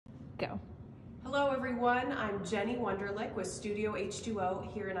go. Hello everyone, I'm Jenny Wunderlich with Studio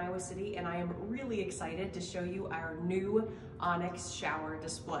H2O here in Iowa City, and I am really excited to show you our new Onyx shower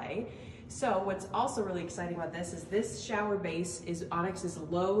display. So what's also really exciting about this shower base is Onyx's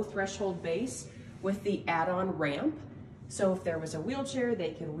low threshold base with the add-on ramp. So if there was a wheelchair,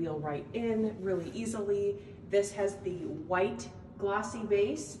 they can wheel right in really easily. This has the white glossy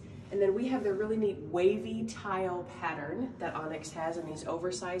base, and then we have the really neat wavy tile pattern that Onyx has in these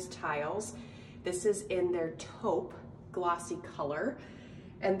oversized tiles. This is in their taupe glossy color.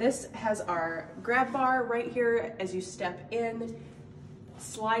 And this has our grab bar right here as you step in,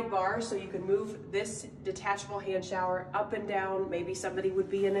 slide bar so you can move this detachable hand shower up and down. Maybe somebody would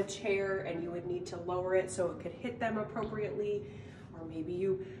be in a chair and you would need to lower it so it could hit them appropriately. Or maybe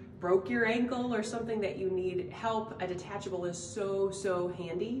you broke your ankle or something that you need help. A detachable is so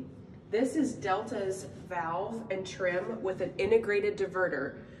handy. This is Delta's valve and trim with an integrated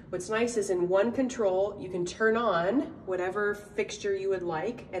diverter. What's nice is in one control, you can turn on whatever fixture you would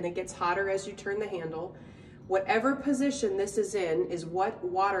like, and it gets hotter as you turn the handle. Whatever position this is in is what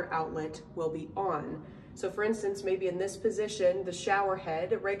water outlet will be on. So for instance, maybe in this position, the shower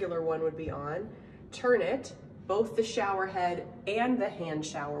head, a regular one, would be on. Turn it, both the shower head and the hand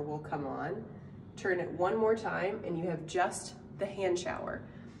shower will come on. Turn it one more time, and you have just the hand shower.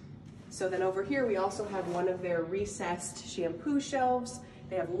 So then over here, we also have one of their recessed shampoo shelves.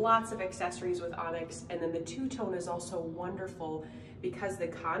 They have lots of accessories with Onyx, and then the two-tone is also wonderful because the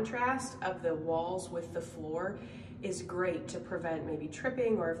contrast of the walls with the floor is great to prevent maybe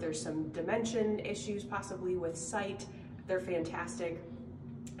tripping, or if there's some dimension issues possibly with sight, they're fantastic.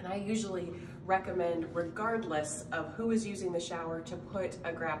 And I usually recommend, regardless of who is using the shower, to put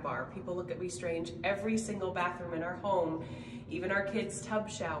a grab bar. People look at me strange. Every single bathroom in our home, even our kids' tub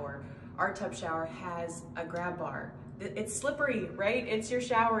shower, our tub shower has a grab bar. It's slippery, right? It's your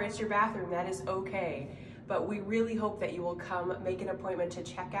shower, it's your bathroom, that is okay. But we really hope that you will come make an appointment to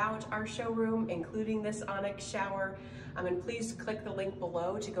check out our showroom, including this Onyx shower. And please click the link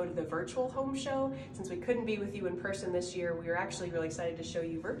below to go to the virtual home show. Since we couldn't be with you in person this year, we were actually really excited to show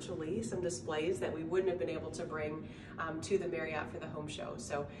you virtually some displays that we wouldn't have been able to bring to the Marriott for the home show.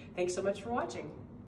 So thanks so much for watching.